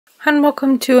And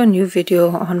welcome to a new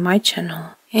video on my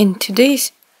channel. In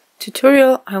today's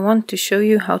tutorial I want to show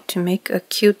you how to make a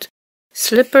cute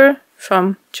slipper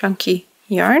from chunky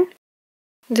yarn.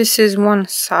 This is one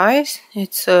size.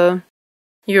 It's a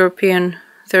European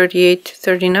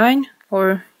 38-39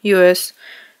 or US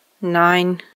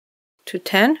 9 to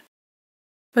 10.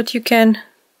 But you can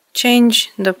change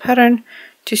the pattern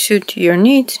to suit your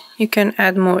needs. You can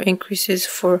add more increases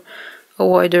for a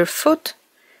wider foot.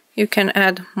 You can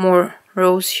add more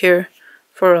rows here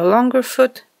for a longer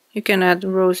foot. You can add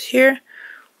rows here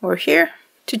or here.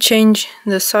 To change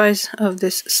the size of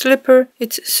this slipper,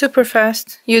 it's super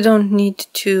fast. You don't need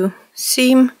to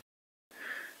seam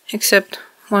except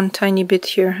one tiny bit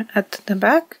here at the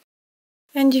back.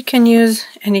 And you can use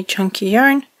any chunky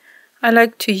yarn. I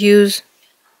like to use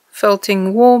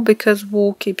felting wool because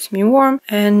wool keeps me warm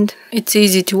and it's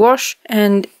easy to wash,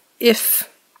 and if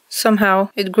somehow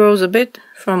it grows a bit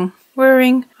from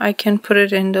wearing, I can put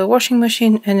it in the washing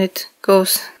machine and it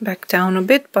goes back down a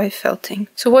bit by felting.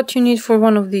 So what you need for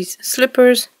one of these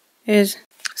slippers is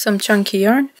some chunky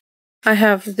yarn. I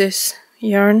have this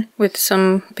yarn with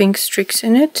some pink streaks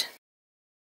in it.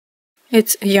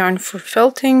 It's a yarn for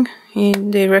felting.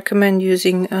 They recommend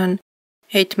using an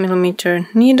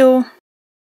 8mm needle,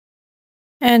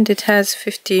 and it has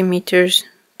 50 meters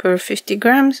per 50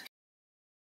 grams.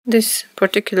 This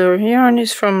particular yarn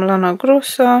is from Lana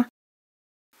Grossa,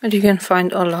 but you can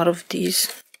find a lot of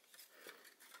these.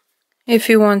 If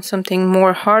you want something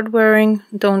more hard wearing,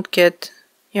 don't get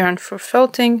yarn for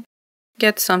felting.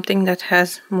 Get something that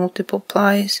has multiple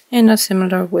plies in a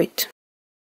similar weight.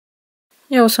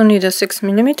 You also need a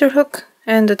 6mm hook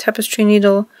and a tapestry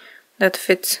needle that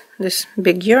fits this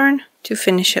big yarn to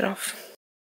finish it off.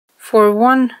 For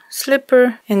one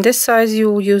slipper in this size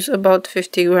you will use about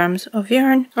 50 grams of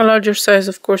yarn. A larger size,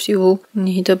 of course, you will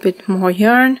need a bit more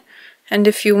yarn. And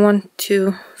if you want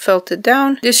to felt it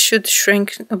down, this should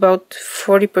shrink about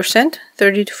 40%,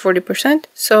 30 to 40%.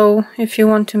 So if you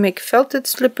want to make felted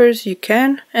slippers, you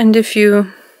can. And if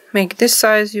you make this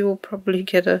size, you will probably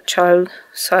get a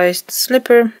child-sized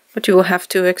slipper, but you will have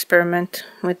to experiment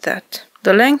with that.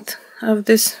 The length of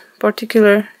this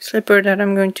particular slipper that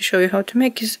I'm going to show you how to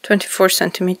make is 24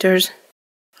 centimeters.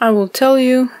 I will tell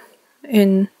you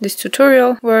in this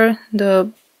tutorial where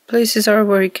the places are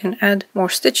where you can add more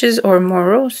stitches or more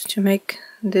rows to make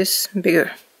this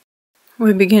bigger.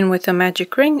 We begin with a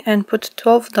magic ring and put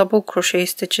 12 double crochet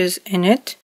stitches in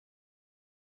it.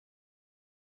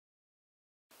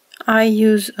 I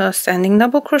use a standing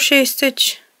double crochet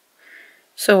stitch,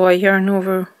 so I yarn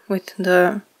over with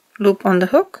the loop on the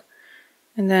hook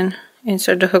and then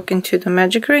insert the hook into the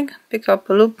magic ring, pick up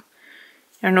a loop,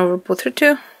 yarn over, pull through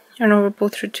 2, yarn over, pull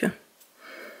through 2.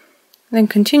 Then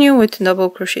continue with double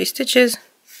crochet stitches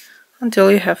until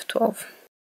you have 12.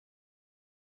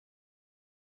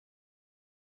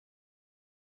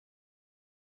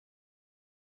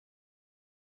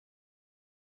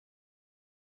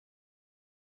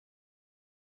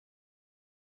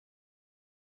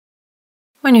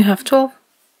 When you have 12,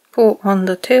 pull on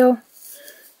the tail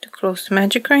to close the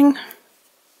magic ring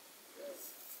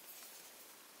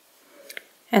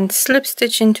and slip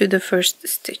stitch into the first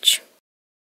stitch.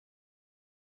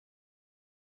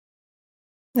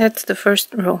 That's the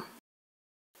first row.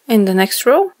 In the next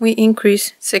row we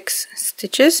increase 6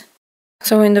 stitches.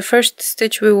 So in the first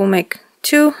stitch we will make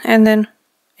 2, and then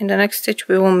in the next stitch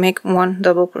we will make 1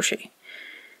 double crochet.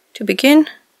 To begin,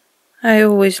 I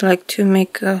always like to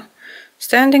make a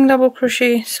standing double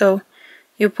crochet, so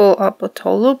you pull up a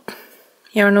tall loop,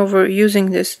 yarn over using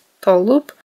this tall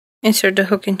loop, insert the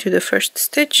hook into the first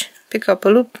stitch, pick up a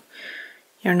loop,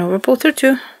 yarn over, pull through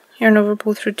 2, yarn over,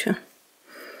 pull through 2.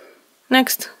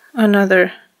 Next,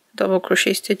 another double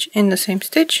crochet stitch in the same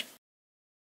stitch,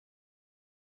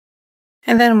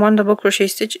 and then 1 double crochet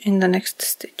stitch in the next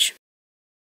stitch.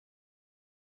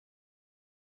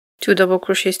 2 double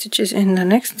crochet stitches in the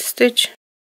next stitch,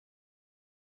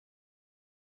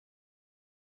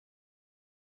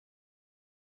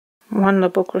 one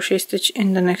double crochet stitch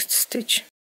in the next stitch.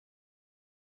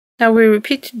 Now we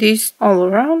repeat these all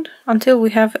around until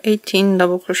we have 18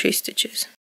 double crochet stitches.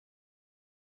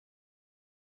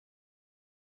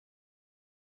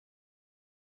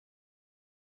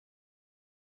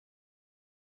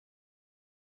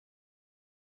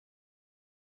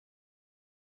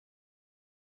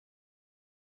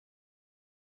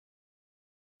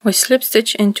 We slip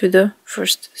stitch into the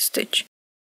first stitch.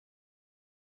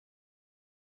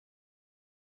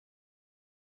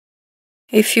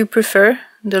 If you prefer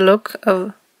the look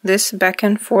of this back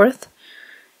and forth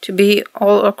to be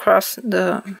all across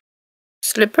the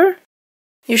slipper,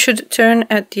 You should turn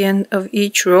at the end of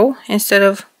each row instead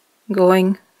of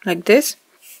going like this,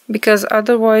 because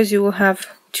otherwise you will have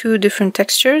two different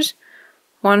textures,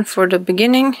 one for the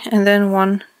beginning and then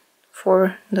one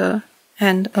for the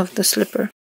end of the slipper.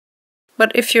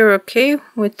 But if you're okay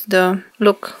with the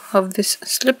look of this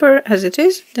slipper as it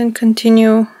is, then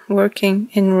continue working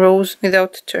in rows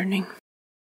without turning.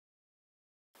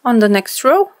 On the next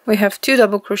row, we have 2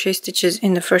 double crochet stitches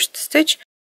in the first stitch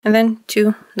and then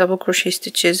 2 double crochet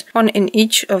stitches, one in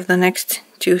each of the next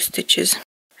 2 stitches.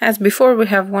 As before, we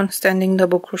have 1 standing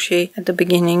double crochet at the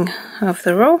beginning of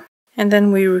the row, and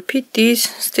then we repeat these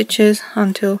stitches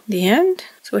until the end.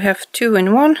 So we have 2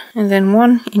 in one and then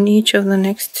 1 in each of the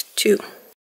next 2.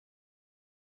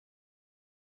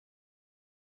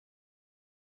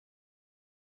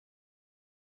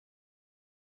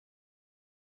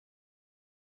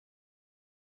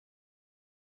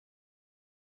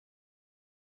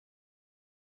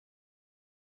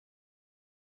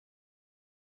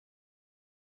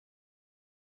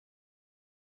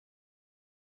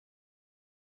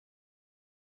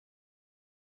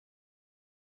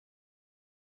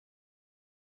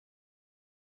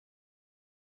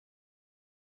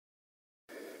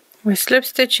 We slip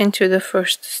stitch into the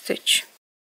first stitch.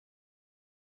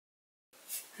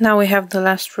 Now we have the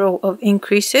last row of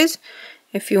increases.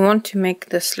 If you want to make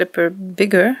the slipper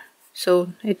bigger,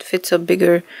 so it fits a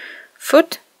bigger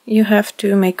foot, you have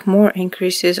to make more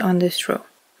increases on this row.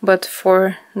 But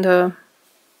for the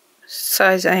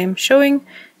size I am showing,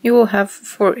 you will have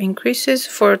 4 increases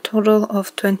for a total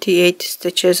of 28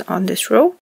 stitches on this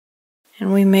row.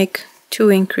 And we make 2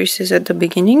 increases at the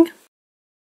beginning.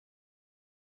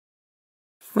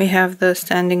 We have the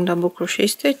standing double crochet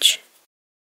stitch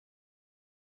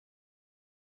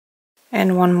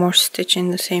and 1 more stitch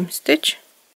in the same stitch,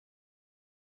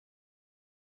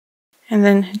 and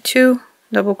then 2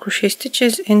 double crochet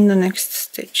stitches in the next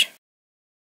stitch.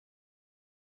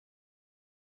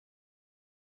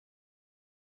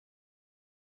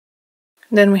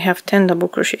 Then we have 10 double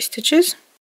crochet stitches.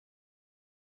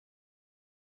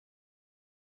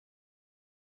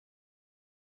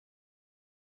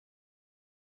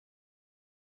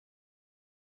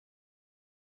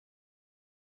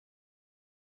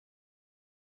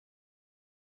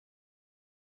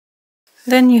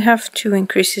 Then you have 2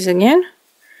 increases again,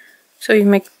 so you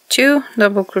make 2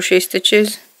 double crochet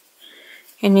stitches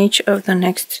in each of the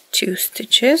next 2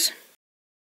 stitches.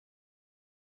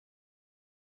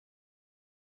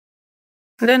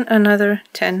 Then another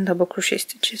 10 double crochet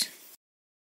stitches.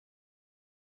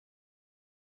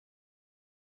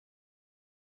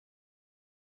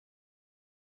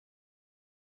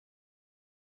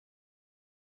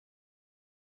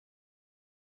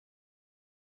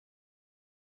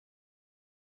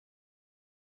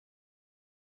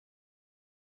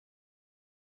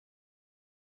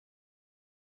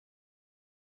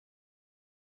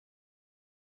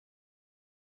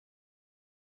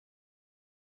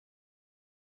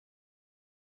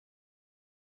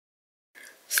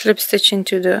 Slip stitch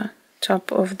into the top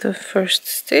of the first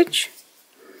stitch,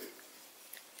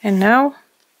 and now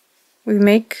we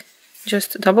make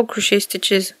just double crochet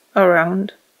stitches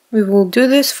around. We will do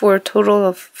this for a total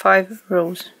of 5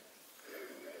 rows.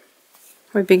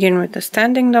 We begin with a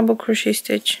standing double crochet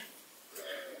stitch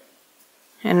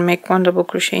and make 1 double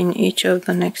crochet in each of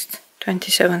the next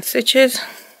 27 stitches.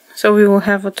 So we will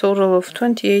have a total of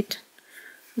 28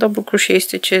 double crochet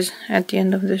stitches at the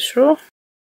end of this row.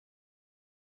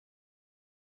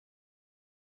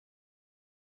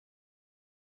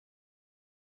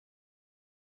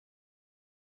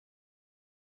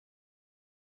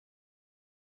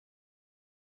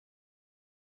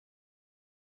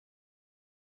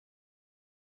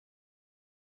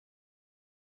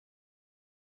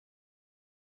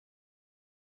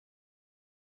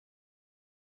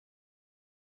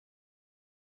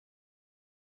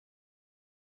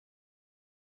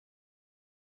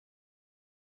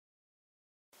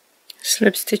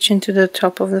 Slip stitch into the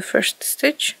top of the first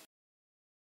stitch,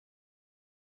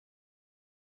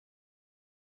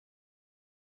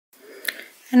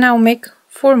 and now make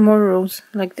 4 more rows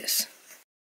like this.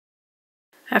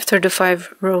 After the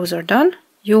 5 rows are done,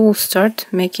 you will start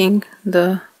making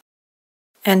the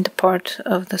end part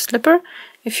of the slipper.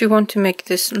 If you want to make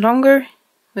this longer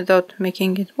without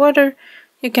making it wider,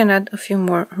 you can add a few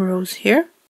more rows here.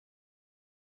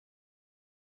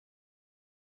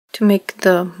 To make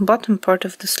the bottom part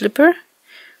of the slipper,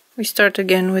 we start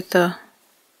again with the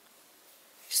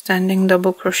standing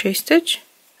double crochet stitch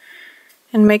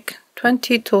and make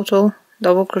 20 total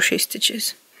double crochet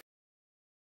stitches.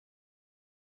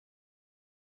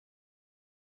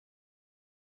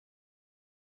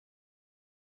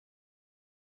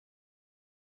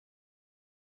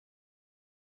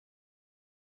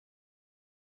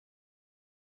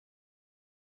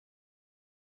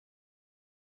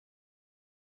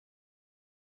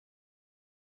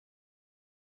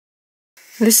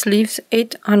 This leaves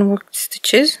 8 unworked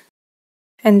stitches,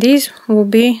 and these will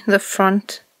be the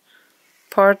front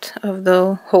part of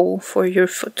the hole for your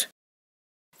foot.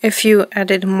 If you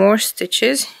added more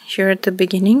stitches here at the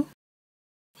beginning,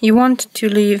 you want to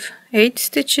leave 8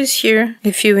 stitches here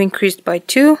if you increased by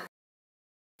 2,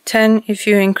 10 if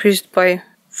you increased by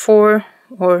 4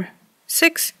 or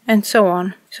 6, and so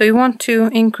on. So you want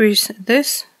to increase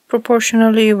this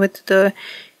proportionally with the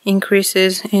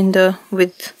increases in the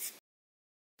width.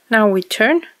 Now we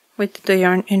turn with the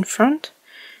yarn in front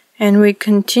and we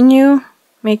continue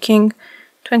making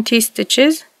 20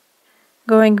 stitches,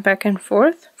 going back and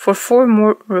forth for 4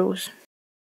 more rows.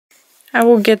 I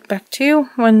will get back to you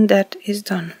when that is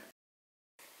done.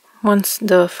 Once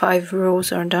the 5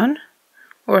 rows are done,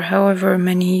 or however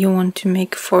many you want to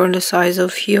make for the size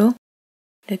of heel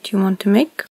that you want to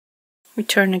make, we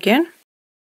turn again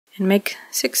and make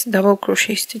 6 double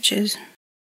crochet stitches.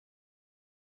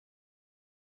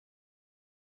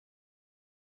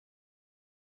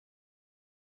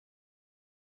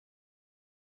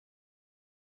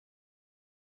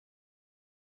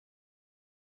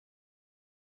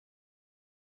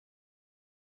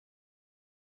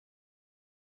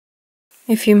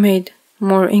 If you made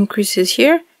more increases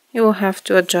here, you will have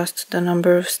to adjust the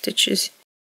number of stitches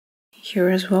here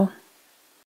as well.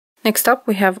 Next up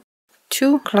we have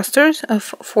 2 clusters of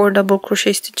 4 double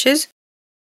crochet stitches.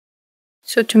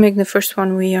 So to make the first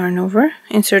one, we yarn over,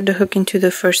 insert the hook into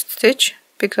the first stitch,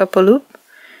 pick up a loop,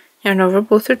 yarn over,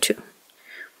 pull through 2.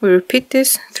 We repeat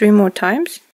this 3 more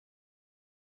times.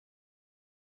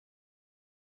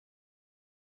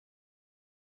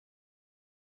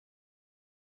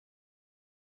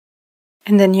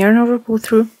 And then yarn over, pull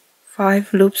through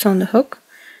 5 loops on the hook.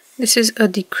 This is a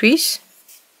decrease.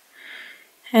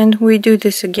 And we do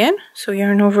this again. So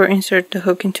yarn over, insert the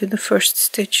hook into the first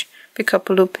stitch, pick up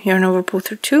a loop, yarn over, pull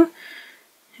through 2.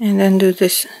 And then do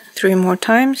this 3 more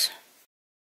times.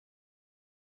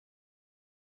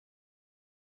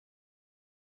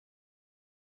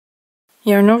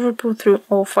 Yarn over, pull through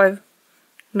all 5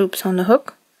 loops on the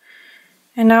hook.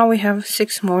 And now we have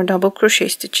 6 more double crochet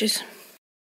stitches.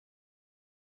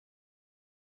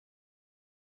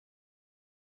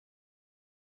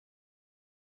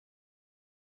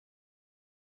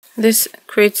 This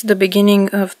creates the beginning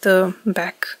of the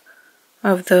back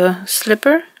of the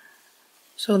slipper,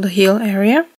 so the heel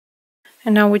area.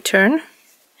 And now we turn,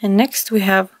 and next we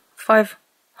have 5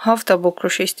 half double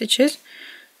crochet stitches.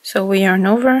 So we yarn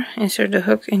over, insert the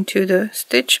hook into the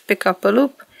stitch, pick up a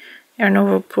loop, yarn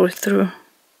over, pull through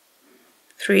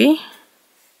 3.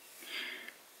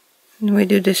 And we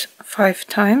do this 5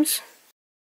 times.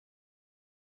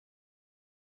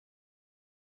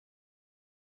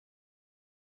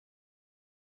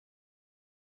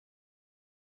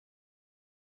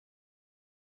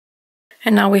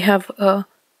 And now we have a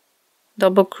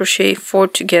double crochet 4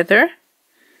 together.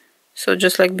 So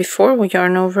just like before, we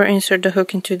yarn over, insert the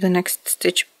hook into the next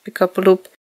stitch, pick up a loop,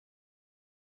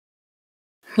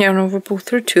 yarn over, pull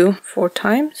through 2 4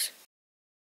 times.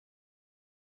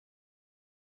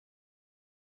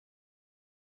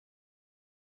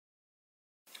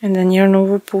 And then yarn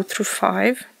over, pull through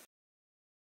 5.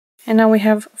 And now we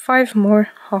have 5 more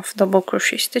half double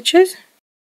crochet stitches.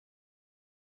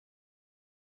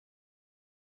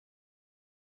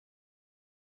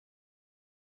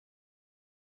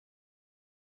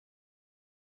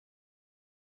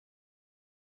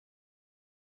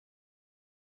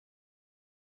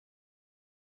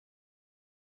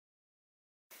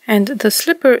 And the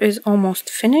slipper is almost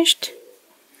finished.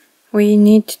 We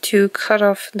need to cut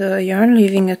off the yarn,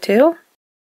 leaving a tail.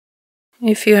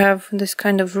 If you have this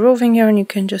kind of roving yarn, you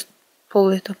can just pull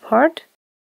it apart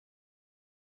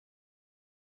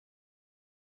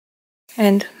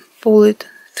and pull it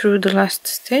through the last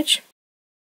stitch.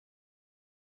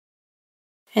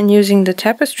 And using the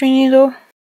tapestry needle,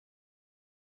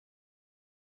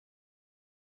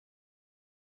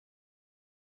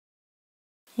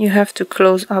 you have to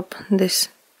close up this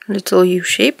little U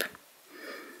shape.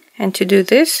 And to do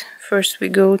this, first we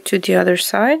go to the other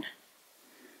side,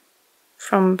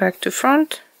 from back to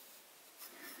front,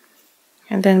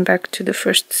 and then back to the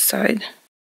first side.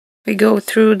 We go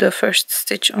through the first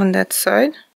stitch on that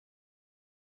side,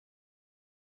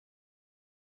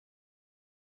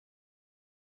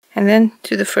 and then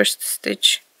to the first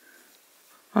stitch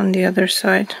on the other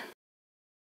side.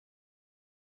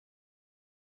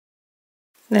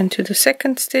 Then to the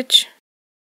second stitch,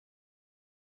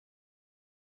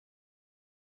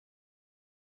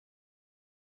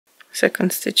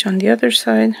 second stitch on the other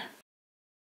side,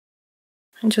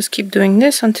 and just keep doing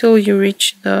this until you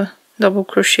reach the double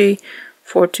crochet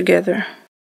 4 together.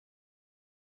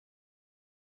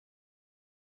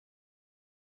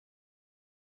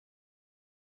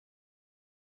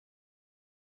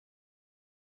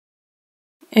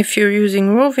 If you're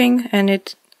using roving and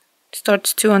it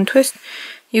starts to untwist,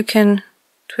 you can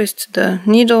twist the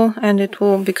needle and it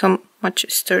will become much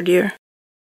sturdier.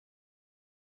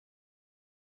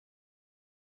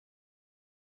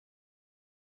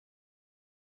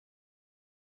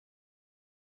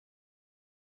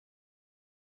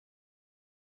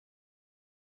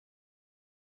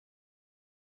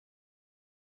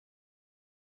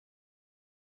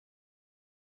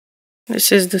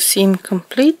 This is the seam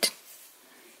complete.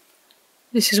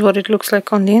 This is what it looks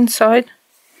like on the inside.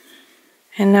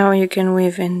 And now you can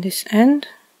weave in this end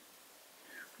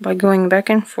by going back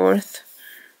and forth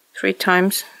 3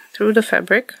 times through the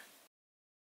fabric.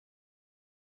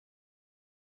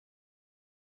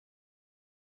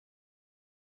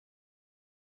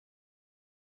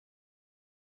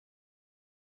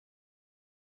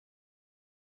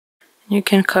 You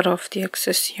can cut off the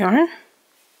excess yarn.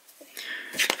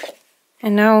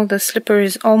 And now the slipper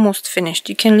is almost finished.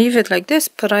 You can leave it like this,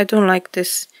 but I don't like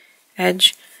this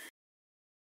edge.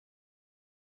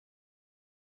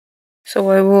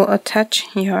 So I will attach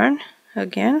yarn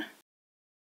again.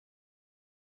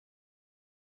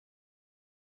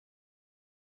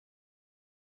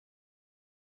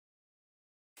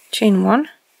 Chain 1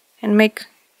 and make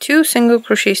 2 single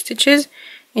crochet stitches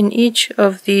in each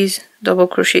of these double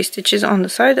crochet stitches on the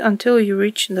side until you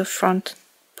reach the front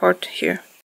part here.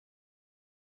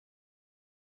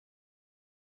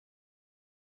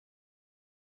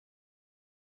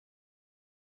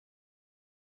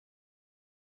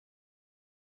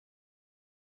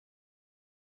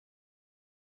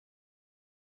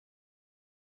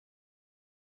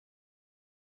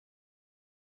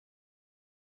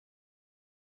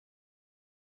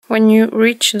 When you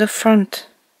reach the front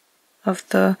of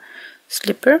the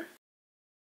slipper,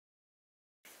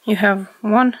 you have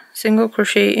 1 single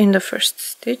crochet in the first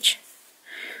stitch,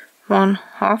 1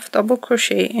 half double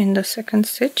crochet in the second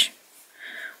stitch,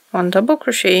 1 double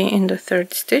crochet in the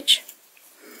third stitch,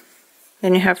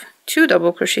 then you have 2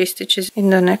 double crochet stitches in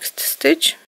the next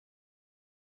stitch,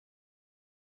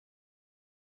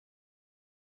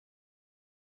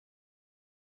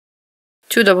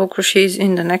 two double crochets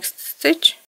in the next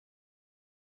stitch,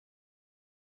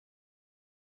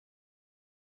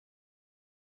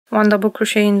 one double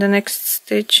crochet in the next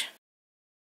stitch,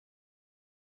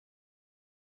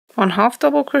 1 half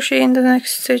double crochet in the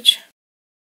next stitch,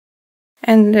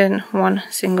 and then 1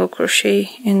 single crochet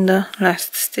in the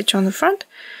last stitch on the front,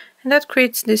 and that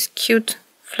creates this cute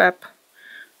flap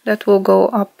that will go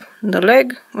up the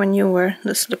leg when you wear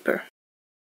the slipper.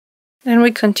 Then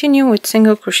we continue with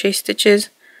single crochet stitches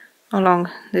along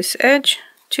this edge,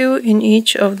 2 in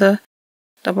each of the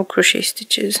double crochet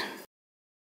stitches.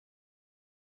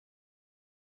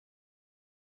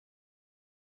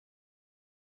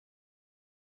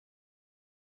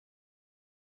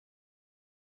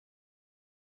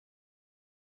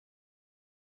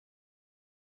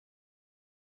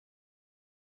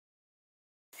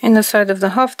 In the side of the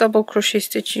half double crochet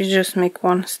stitch, you just make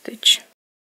 1 stitch.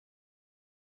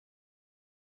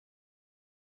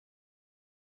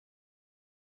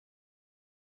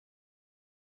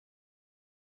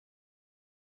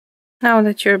 Now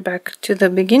that you're back to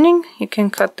the beginning, you can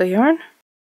cut the yarn.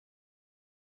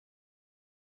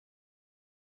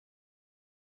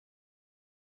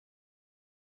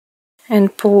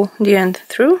 And pull the end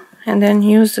through, and then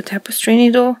use the tapestry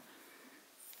needle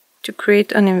to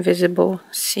create an invisible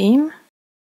seam.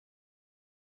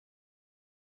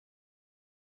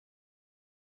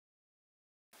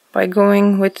 By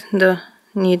going with the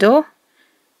needle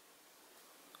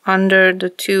under the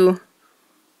 2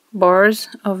 bars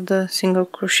of the single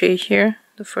crochet here,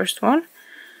 the first one,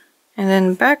 and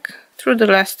then back through the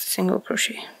last single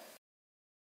crochet.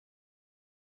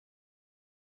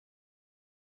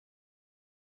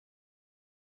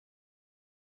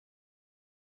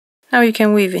 Now you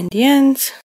can weave in the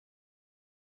ends.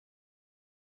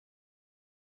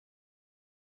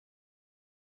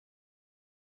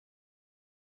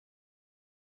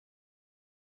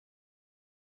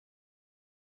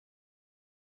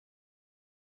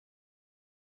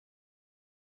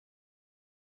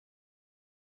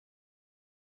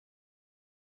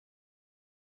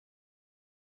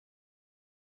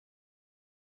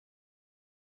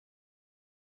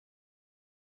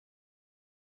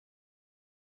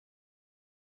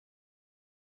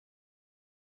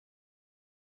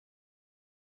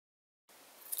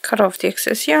 Cut off the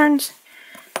excess yarns,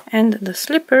 and the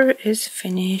slipper is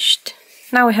finished.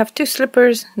 Now we have 2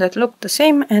 slippers that look the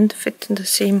same and fit the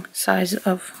same size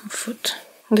of foot.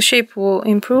 The shape will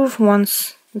improve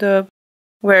once the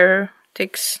wearer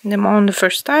takes them on the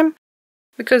first time,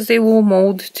 because they will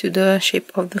mold to the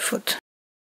shape of the foot.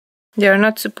 They are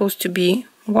not supposed to be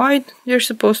wide, they're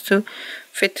supposed to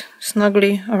fit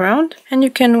snugly around. And you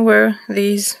can wear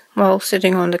these while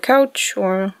sitting on the couch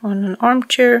or on an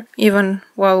armchair, even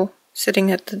while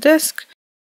sitting at the desk,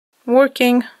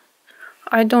 working.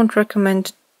 I don't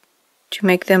recommend to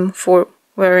make them for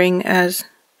wearing as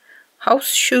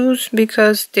house shoes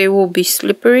because they will be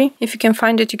slippery. If you can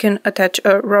find it, you can attach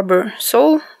a rubber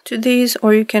sole to these,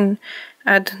 or you can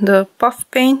add the puff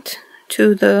paint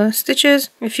to the stitches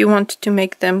if you want to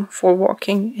make them for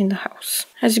walking in the house.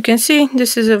 As you can see,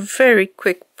 this is a very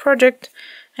quick project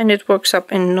and it works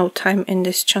up in no time in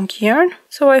this chunky yarn.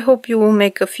 So I hope you will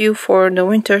make a few for the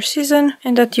winter season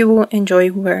and that you will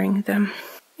enjoy wearing them.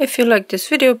 If you like this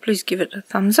video, please give it a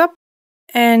thumbs up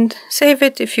and save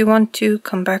it if you want to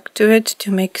come back to it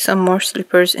to make some more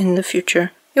slippers in the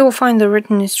future. You will find the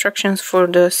written instructions for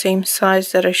the same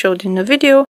size that I showed in the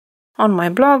video on my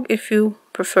blog if you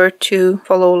prefer to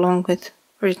follow along with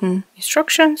written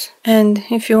instructions. And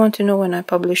if you want to know when I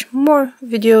publish more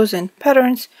videos and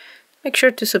patterns, make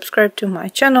sure to subscribe to my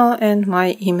channel and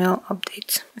my email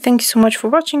updates. Thank you so much for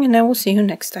watching, and I will see you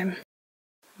next time.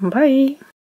 Bye!